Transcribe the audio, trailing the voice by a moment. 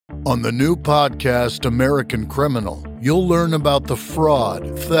On the new podcast, American Criminal, you'll learn about the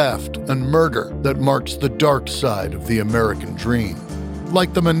fraud, theft, and murder that marks the dark side of the American dream.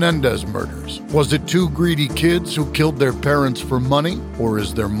 Like the Menendez murders, was it two greedy kids who killed their parents for money, or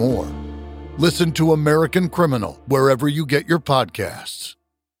is there more? Listen to American Criminal wherever you get your podcasts.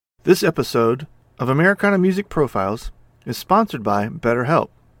 This episode of Americana Music Profiles is sponsored by BetterHelp.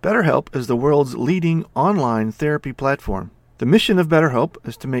 BetterHelp is the world's leading online therapy platform. The mission of BetterHelp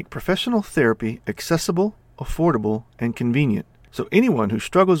is to make professional therapy accessible, affordable, and convenient, so anyone who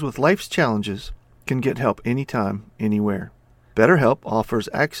struggles with life's challenges can get help anytime, anywhere. BetterHelp offers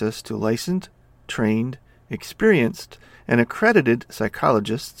access to licensed, trained, experienced, and accredited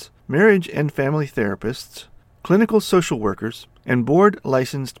psychologists, marriage and family therapists, clinical social workers, and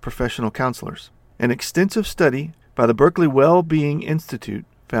board-licensed professional counselors. An extensive study by the Berkeley Well-Being Institute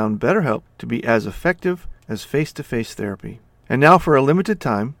found BetterHelp to be as effective as face-to-face therapy. And now for a limited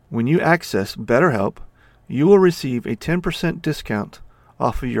time, when you access BetterHelp, you will receive a 10% discount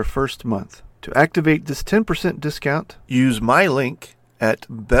off of your first month. To activate this 10% discount, use my link at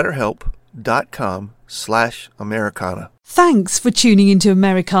betterhelp.com/Americana. Thanks for tuning into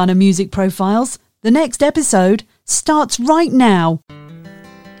Americana Music Profiles. The next episode starts right now.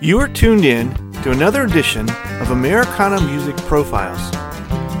 You are tuned in to another edition of Americana Music Profiles,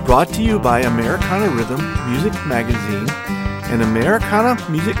 brought to you by Americana Rhythm Music Magazine and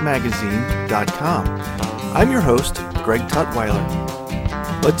AmericanaMusicMagazine.com. I'm your host, Greg Tutwiler.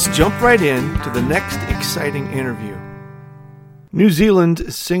 Let's jump right in to the next exciting interview. New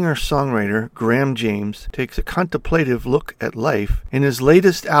Zealand singer-songwriter Graeme James takes a contemplative look at life in his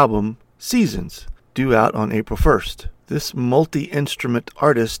latest album, Seasons, due out on April 1st. This multi-instrument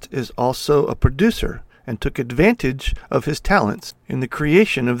artist is also a producer and took advantage of his talents in the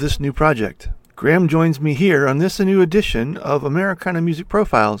creation of this new project. Graeme joins me here on this new edition of Americana Music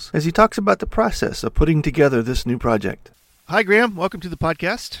Profiles as he talks about the process of putting together this new project. Hi, Graeme. Welcome to the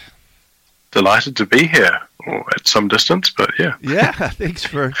podcast. Delighted to be here, or at some distance, but yeah. Yeah, thanks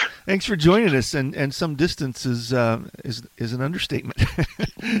for joining us. And some distance is an understatement.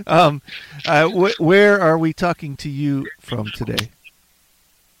 Where are we talking to you from today?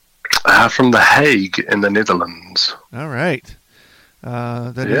 From The Hague in the Netherlands. All right.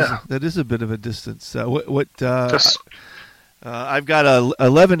 That is a bit of a distance. I've got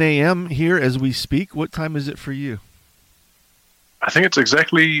 11 a.m. here as we speak. What time is it for you? I think it's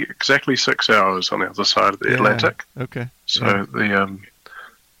exactly 6 hours on the other side of the Atlantic. Okay. So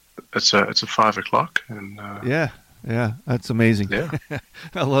it's a 5 o'clock, and yeah, that's amazing. Yeah,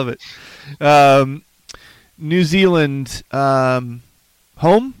 I love it. New Zealand, home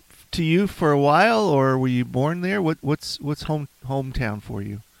to you for a while, or were you born there? What's hometown for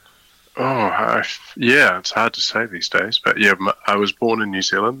you? Oh, it's hard to say these days, but yeah, I was born in New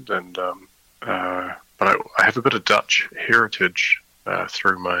Zealand, and but I have a bit of Dutch heritage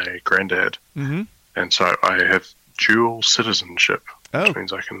through my granddad, and so I have dual citizenship, which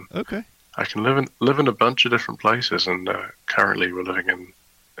means I can live in a bunch of different places, and currently we're living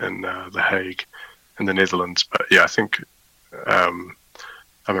in The Hague in the Netherlands. But yeah, I think I'm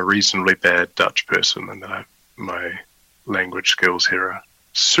a reasonably bad Dutch person, and my language skills here are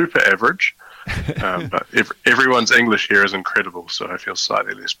super average. But everyone's English here is incredible, so I feel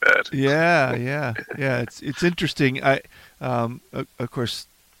slightly less bad. Yeah. It's interesting. Of course,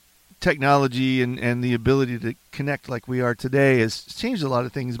 technology and the ability to connect like we are today has changed a lot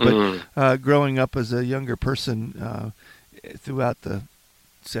of things. But growing up as a younger person throughout the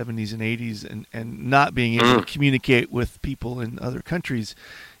 70s and 80s, and not being able to communicate with people in other countries,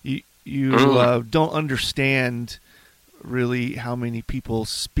 you don't understand really how many people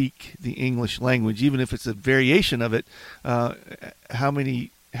speak the English language, even if it's a variation of it. How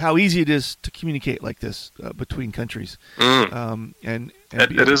easy it is to communicate like this between countries.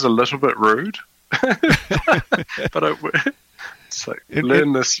 It is a little bit rude, but it's like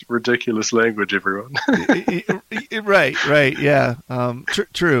learn this ridiculous language, everyone. Right, yeah,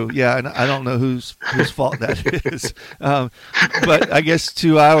 true, yeah, and I don't know whose fault that is, but I guess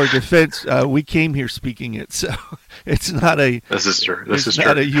to our defense, we came here speaking it, so it's not a. This is true.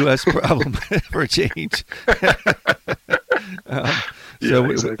 A U.S. problem for a change.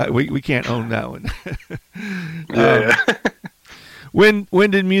 Exactly. We can't own that one. Yeah.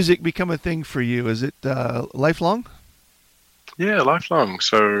 When did music become a thing for you? Is it lifelong? Yeah, lifelong.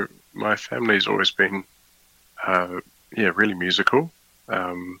 So my family's always been, really musical.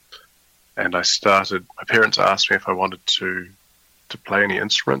 And I started. My parents asked me if I wanted to play any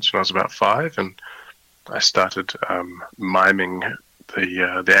instruments when I was about 5, and I started miming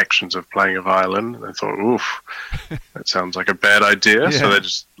the actions of playing a violin. And they thought, oof, that sounds like a bad idea. Yeah. So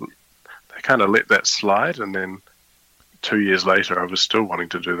they kind of let that slide. And then 2 years later, I was still wanting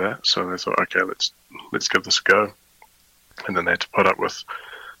to do that. So they thought, okay, let's give this a go. And then they had to put up with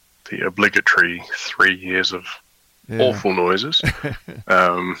the obligatory 3 years of awful noises.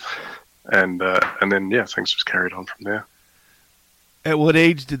 And then, things just carried on from there. At what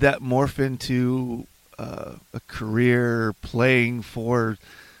age did that morph into a career playing for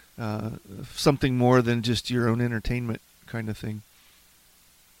something more than just your own entertainment kind of thing?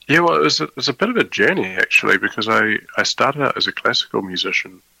 Yeah, well, it was a bit of a journey, actually, because I started out as a classical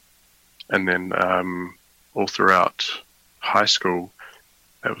musician, and then all throughout high school,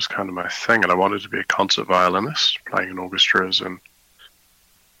 that was kind of my thing, and I wanted to be a concert violinist, playing in orchestras and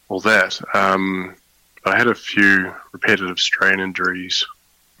all that. But I had a few repetitive strain injuries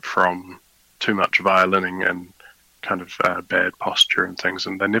from too much violining and kind of bad posture and things,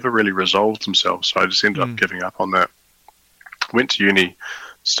 and they never really resolved themselves, so I just ended up giving up on that. Went to uni,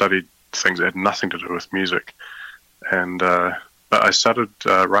 studied things that had nothing to do with music, and but I started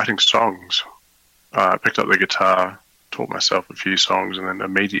writing songs. I picked up the guitar, taught myself a few songs, and then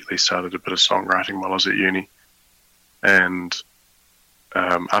immediately started a bit of songwriting while I was at uni. And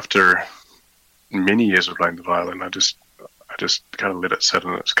after many years of playing the violin, I just kind of let it sit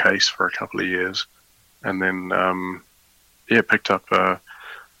in its case for a couple of years, and then picked up.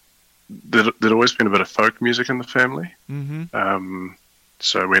 There'd always been a bit of folk music in the family. Mm-hmm.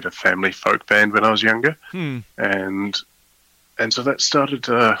 So we had a family folk band when I was younger, and so that started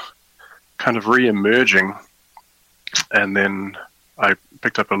kind of re-emerging. And then I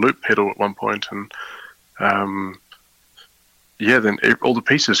picked up a loop pedal at one point, and then all the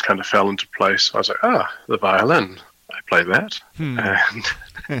pieces kind of fell into place. I was like, the violin, I play that.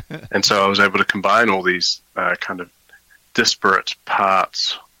 And so I was able to combine all these kind of disparate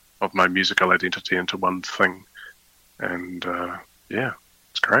parts of my musical identity into one thing. And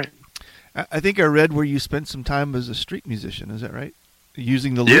it's great. I think I read where you spent some time as a street musician. Is that right?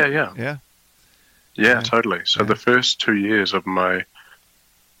 Using the loop? Yeah, totally. So the first 2 years of my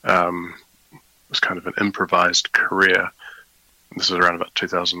was kind of an improvised career. This is around about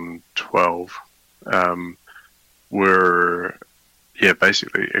 2012. Were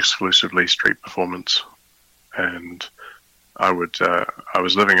basically exclusively street performance, and I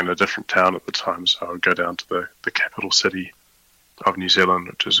was living in a different town at the time, so I would go down to the capital city of New Zealand,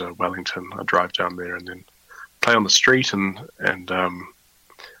 which is Wellington. I'd drive down there and then play on the street, and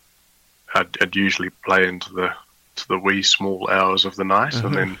I'd usually play into the wee small hours of the night,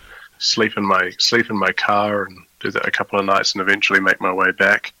 and then sleep in my car and do that a couple of nights, and eventually make my way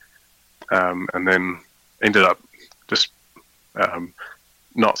back, and then ended up just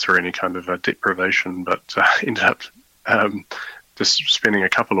not through any kind of deprivation, but ended up just spending a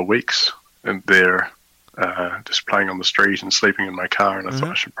couple of weeks in there, just playing on the street and sleeping in my car. And I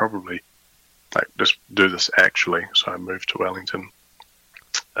thought I should probably just do this actually. So I moved to Wellington,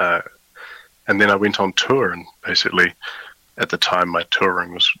 and then I went on tour. And basically, at the time, my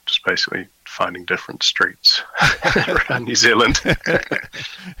touring was just basically finding different streets around New Zealand.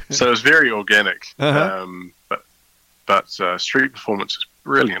 So it was very organic. But street performance is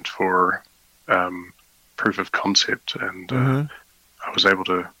brilliant for proof of concept, and I was able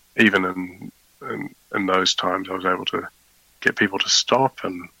to, even in those times, I was able to get people to stop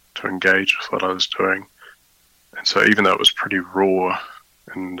and to engage with what I was doing. And so even though it was pretty raw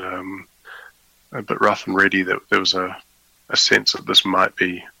and a bit rough and ready, that there was a sense that this might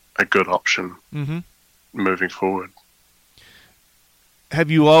be a good option moving forward. Have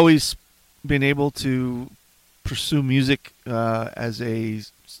you always been able to pursue music as a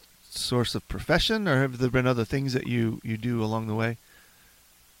source of profession, or have there been other things that you do along the way?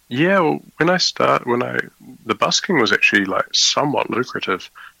 Yeah, well, the busking was actually somewhat lucrative.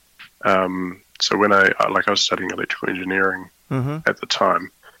 So when I was studying electrical engineering at the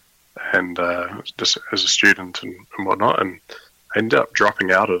time, and just as a student and whatnot, and I ended up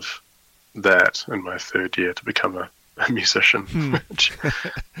dropping out of that in my third year to become a musician, which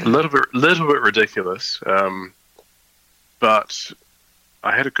a little bit ridiculous. But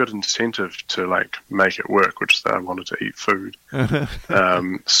I had a good incentive to make it work, which is that I wanted to eat food.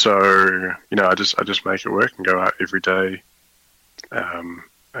 So I just make it work and go out every day.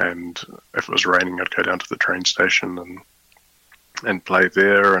 And if it was raining, I'd go down to the train station and play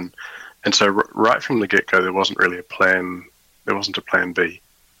there. And so right from the get-go, there wasn't really a plan. There wasn't a plan B.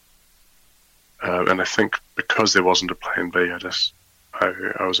 And I think because there wasn't a plan B, I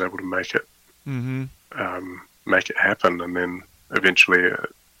was able to make it happen. And then eventually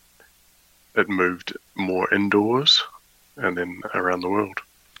it moved more indoors. and then around the world.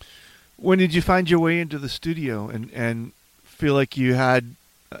 When did you find your way into the studio and feel like you had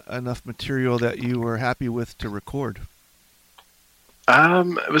enough material that you were happy with to record?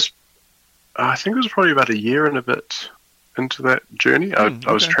 It was, I think it was probably about a year and a bit into that journey. I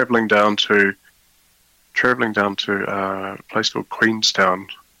was traveling down to a place called Queenstown,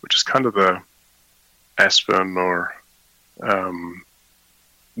 which is kind of the Aspen or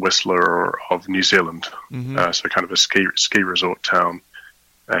Whistler of New Zealand. So kind of a ski resort town.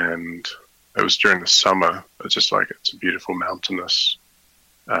 And it was during the summer. It's just like, it's a beautiful mountainous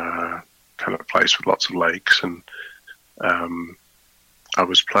kind of place with lots of lakes. And I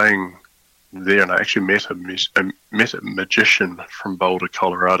was playing there, and I actually met a magician from Boulder,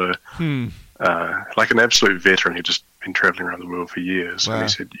 Colorado, like an absolute veteran who'd just been traveling around the world for years. Wow. And he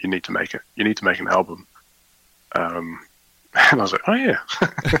said, "You need to make an album." And I was like, "Oh yeah,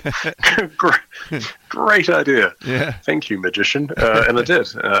 great idea! Yeah, thank you, magician." And I did.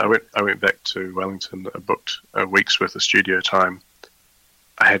 I went back to Wellington. I booked a week's worth of studio time.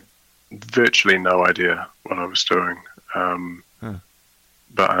 I had virtually no idea what I was doing.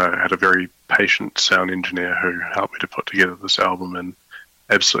 But I had a very patient sound engineer who helped me to put together this album in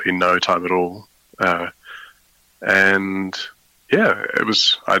absolutely no time at all. And yeah,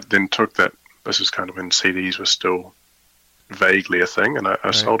 I then took that. This is kind of when CDs were still vaguely a thing, and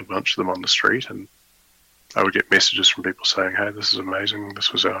I sold a bunch of them on the street, and I would get messages from people saying, "Hey, this is amazing.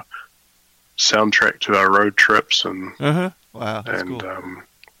 This was our soundtrack to our road trips." And wow, that's cool.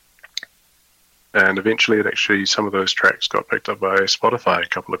 And eventually, some of those tracks got picked up by Spotify a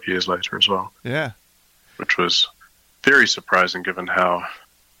couple of years later as well. Yeah. Which was very surprising given how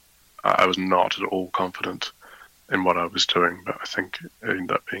I was not at all confident in what I was doing, but I think it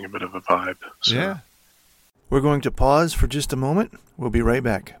ended up being a bit of a vibe. So. Yeah. We're going to pause for just a moment. We'll be right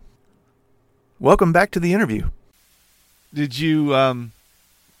back. Welcome back to the interview. Did you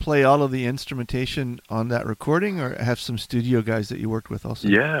play all of the instrumentation on that recording, or have some studio guys that you worked with also?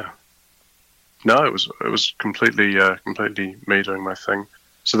 Yeah. No, it was completely me doing my thing.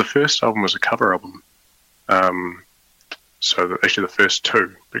 So the first album was a cover album. Actually the first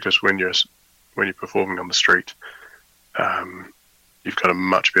two, because when you're performing on the street, you've got a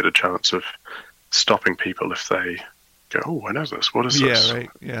much better chance of stopping people if they go, "Oh, I know this. What is this?" Yeah, right.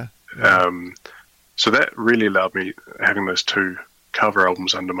 Yeah. So that really allowed me, having those two cover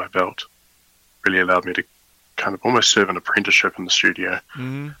albums under my belt, really allowed me to kind of almost serve an apprenticeship in the studio.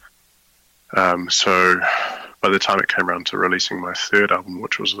 Mm-hmm. So by the time it came around to releasing my third album,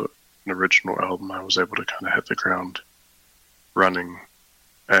 which was an original album, I was able to kind of hit the ground running.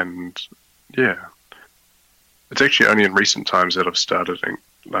 And yeah, it's actually only in recent times that I've started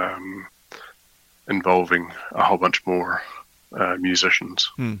involving a whole bunch more musicians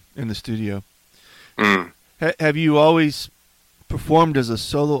in the studio. Mm. Have you always performed as a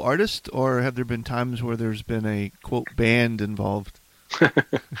solo artist, or have there been times where there's been a quote band involved?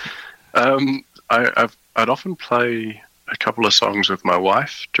 I'd often play a couple of songs with my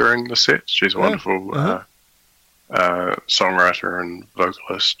wife during the set. She's a wonderful songwriter and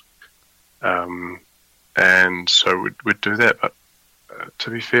vocalist, and so we'd do that. But to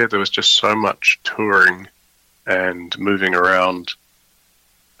be fair, there was just so much touring and moving around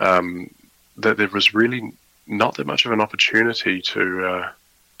that there was really not that much of an opportunity to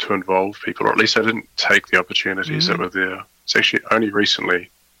involve people, or at least I didn't take the opportunities that were there. It's actually only recently.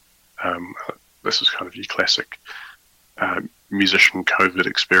 This is kind of your classic musician COVID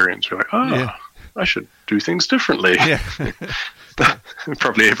experience. You're like, I should do things differently. Yeah.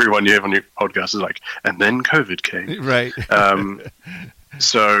 Probably everyone you have on your podcast is like, and then COVID came. Right.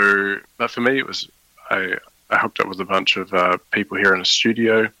 But for me, it was, I hooked up with a bunch of people here in a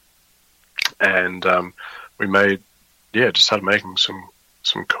studio, and we just started making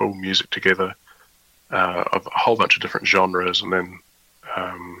some cool music together of a whole bunch of different genres, and then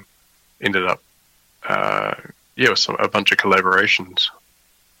ended up with a bunch of collaborations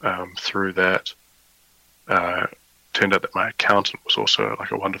through that. Turned out that my accountant was also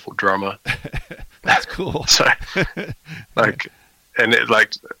like a wonderful drummer. That's cool. So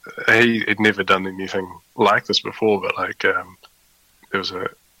he'd never done anything like this before, but there was a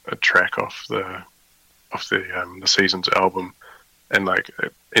track off the Seasons album, and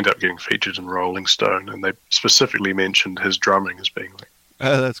it ended up getting featured in Rolling Stone, and they specifically mentioned his drumming as being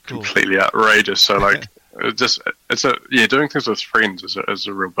that's cool, completely outrageous. So doing things with friends is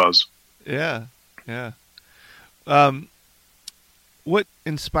a real buzz. Yeah. What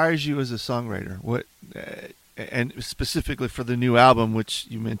inspires you as a songwriter? What, and specifically for the new album, which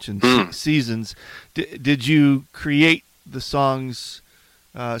you mentioned, Seasons, did you create the songs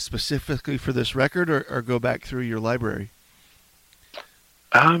specifically for this record, or go back through your library?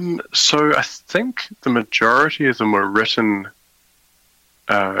 So I think the majority of them were written.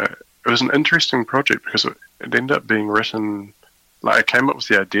 It was an interesting project because it ended up being written. Like I came up with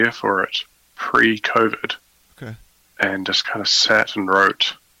the idea for it pre-COVID, Okay. and just kind of sat and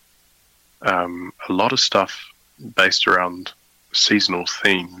wrote a lot of stuff based around seasonal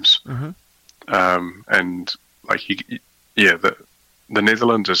themes. And like the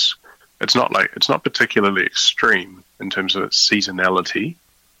Netherlands is it's not particularly extreme in terms of its seasonality,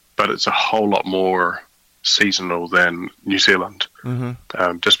 but it's a whole lot more seasonal than New Zealand,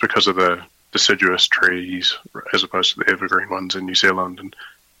 just because of the deciduous trees as opposed to the evergreen ones in New Zealand,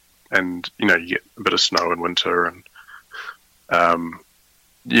 and you get a bit of snow in winter, and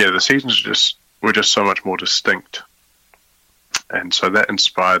the seasons were just so much more distinct, and so that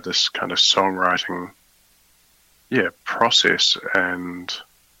inspired this kind of songwriting process. And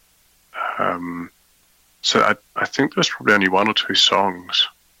so I think there's probably only one or two songs,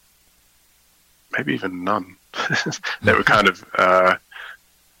 maybe even none, that were kind of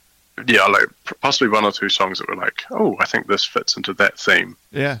like possibly one or two songs that were like, oh, I think this fits into that theme.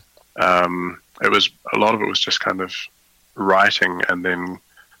 Yeah. It was a lot of it was just kind of writing, and then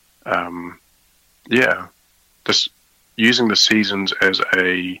just using the seasons as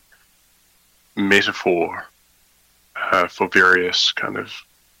a metaphor for various kind of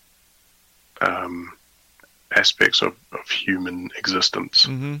aspects of human existence.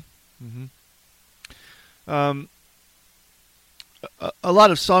 A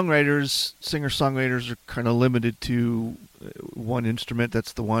lot of singer-songwriters are kind of limited to one instrument.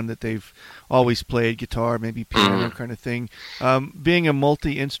 That's the one that they've always played, guitar, maybe piano kind of thing. Being a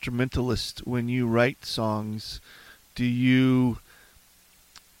multi-instrumentalist, when you write songs, do you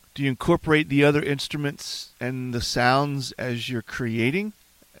incorporate the other instruments and the sounds as you're creating?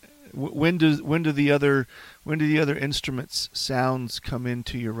 When do the other instruments' sounds come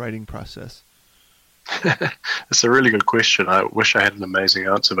into your writing process? It's a really good question. I wish I had an amazing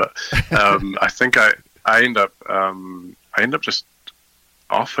answer, but I think I end up just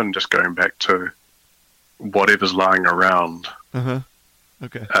often just going back to whatever's lying around at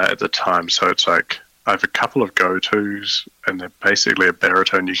the time. So it's like I have a couple of go-tos, and they're basically a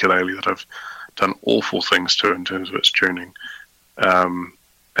baritone ukulele that I've done awful things to in terms of its tuning,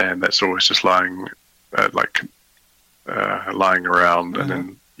 and that's always just lying around, and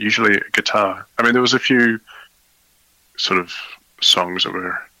then usually a guitar. I mean, there was a few sort of songs that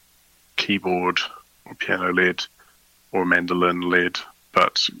were keyboard or piano led or mandolin led,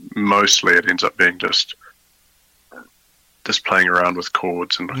 but mostly it ends up being just playing around with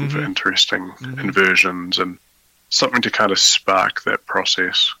chords and looking for interesting inversions and something to kind of spark that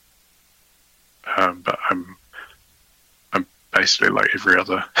process. But I'm basically like every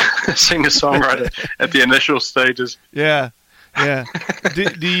other singer-songwriter at the initial stages. Yeah.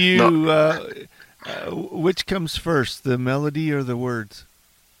 Do you which comes first, the melody or the words?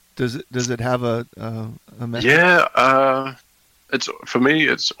 Does it have a method? Yeah, it's for me.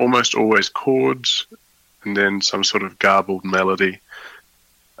 It's almost always chords, and then some sort of garbled melody.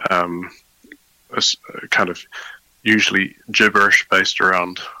 It's kind of usually gibberish based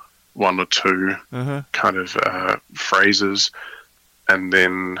around one or two kind of phrases, and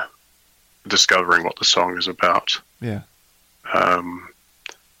then discovering what the song is about. Yeah.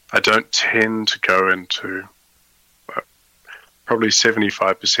 I don't tend to go into probably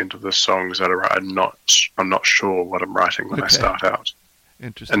 75% of the songs that I write. I'm not sure what I'm writing when I start out.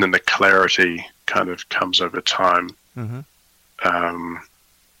 Interesting. And then the clarity kind of comes over time.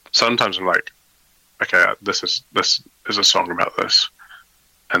 Sometimes I'm like, okay, this is a song about this,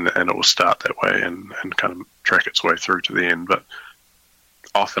 and it will start that way and kind of track its way through to the end. But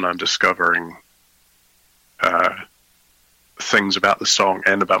often I'm discovering things about the song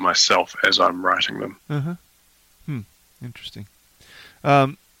and about myself as I'm writing them. Interesting.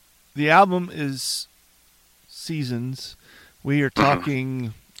 The album is Seasons. We are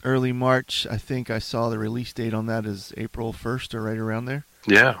talking early March. I think I saw the release date on that is April 1st or right around there.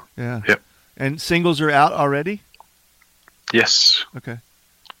 Yeah. Yep. And singles are out already? Yes. Okay.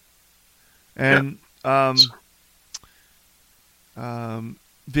 And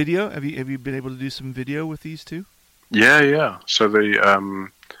video? Have you been able to do some video with these two? Yeah. So the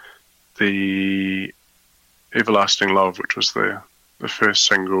Everlasting Love, which was the first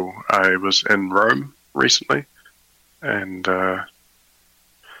single, I was in Rome recently, and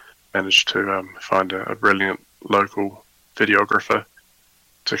managed to find a brilliant local videographer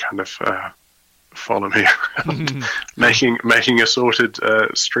to kind of follow me around, making assorted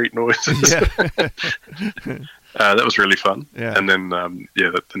street noises. That was really fun. Yeah. And then the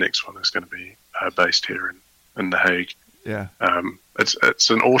next one is going to be based here in The Hague. Yeah. it's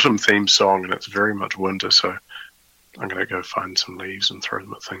an autumn themed song, and it's very much winter. So I'm going to go find some leaves and throw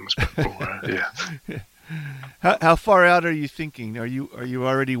them at things. But, yeah. How far out are you thinking? Are you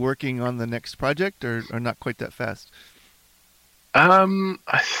already working on the next project, or not quite that fast?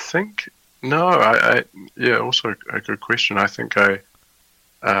 I think no. Yeah. Also a good question. I think there's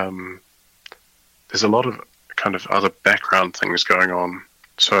a lot of kind of other background things going on.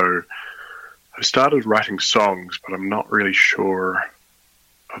 So I started writing songs, but I'm not really sure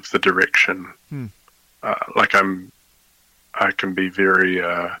of the direction. I can be very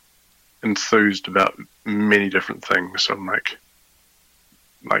enthused about many different things. I'm like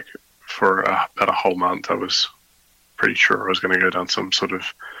for about a whole month, I was pretty sure I was going to go down some sort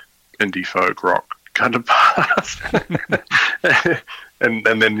of indie folk rock kind of path, and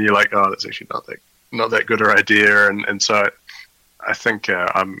then you're like, oh, that's actually not that good an idea, and so I think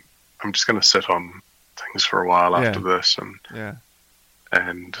I'm just going to sit on things for a while after this,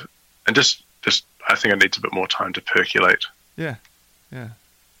 and just I think it needs a bit more time to percolate. Yeah,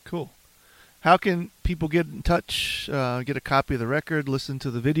 cool. How can people get in touch, get a copy of the record, listen to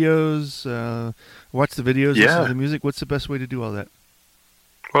the videos, watch the videos, listen to the music? What's the best way to do all that?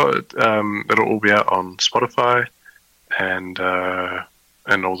 Well, it'll all be out on Spotify and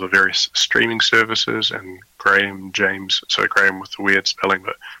all the various streaming services, and Graeme James, so Graeme with the weird spelling,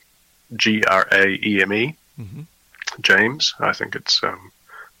 but Graeme, James. I think it's a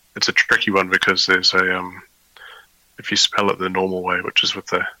tricky one because there's if you spell it the normal way, which is with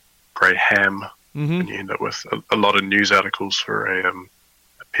the grey ham, and you end up with a lot of news articles for a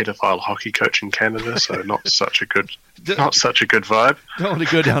pedophile hockey coach in Canada. So not such a good vibe. Don't want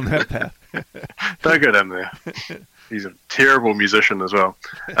to go down that path. Don't go down there. He's a terrible musician as well.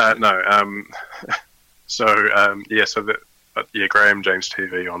 Graeme James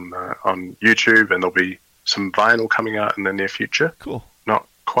TV on YouTube, and there'll be some vinyl coming out in the near future. Cool. Not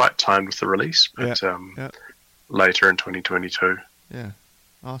quite timed with the release, but later in 2022. Yeah,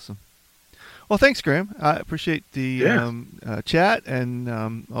 awesome. Well, thanks, Graeme. I appreciate the chat,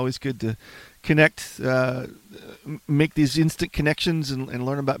 and always good to connect, make these instant connections and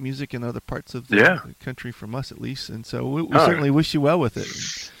learn about music in other parts of the country from us, at least. And so we certainly wish you well with it.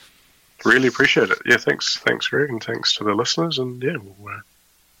 Really appreciate it. Yeah, thanks, Greg, and thanks to the listeners. And we'll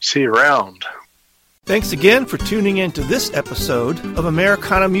see you around. Thanks again for tuning in to this episode of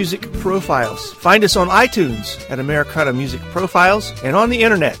Americana Music Profiles. Find us on iTunes at Americana Music Profiles and on the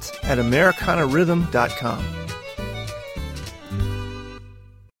internet at AmericanaRhythm.com.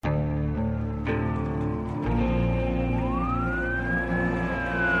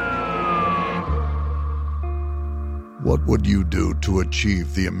 What would you do to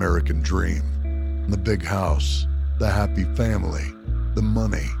achieve the American dream? The big house, the happy family, the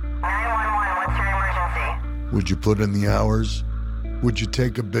money. 911, what's your emergency? Would you put in the hours? Would you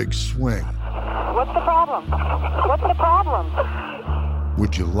take a big swing? What's the problem? What's the problem?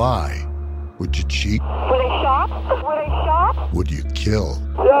 Would you lie? Would you cheat? Would I shop? Would you kill?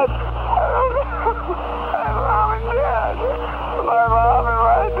 Yes. My mom is dead. My mom is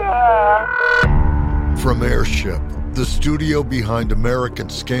right there. From Airship, the studio behind American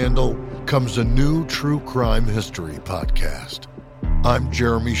Scandal, comes a new true crime history podcast. I'm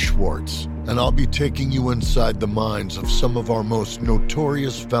Jeremy Schwartz, and I'll be taking you inside the minds of some of our most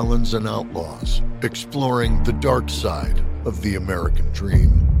notorious felons and outlaws, exploring the dark side of the American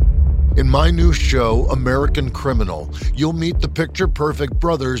dream. In my new show, American Criminal, you'll meet the picture-perfect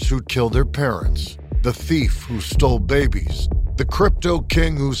brothers who'd kill their parents, the thief who stole babies, the crypto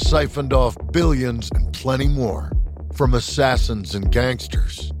king who siphoned off billions, and plenty more. From assassins and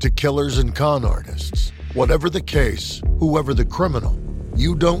gangsters to killers and con artists. Whatever the case, whoever the criminal,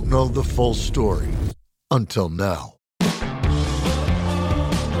 you don't know the full story. Until now.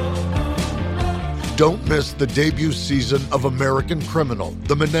 Don't miss the debut season of American Criminal,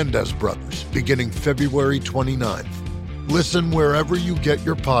 The Menendez Brothers, beginning February 29th. Listen wherever you get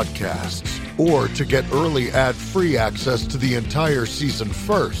your podcasts, or to get early ad-free access to the entire season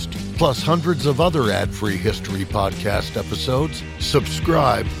first, plus hundreds of other ad-free history podcast episodes,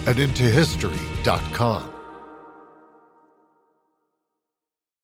 subscribe at IntoHistory.com.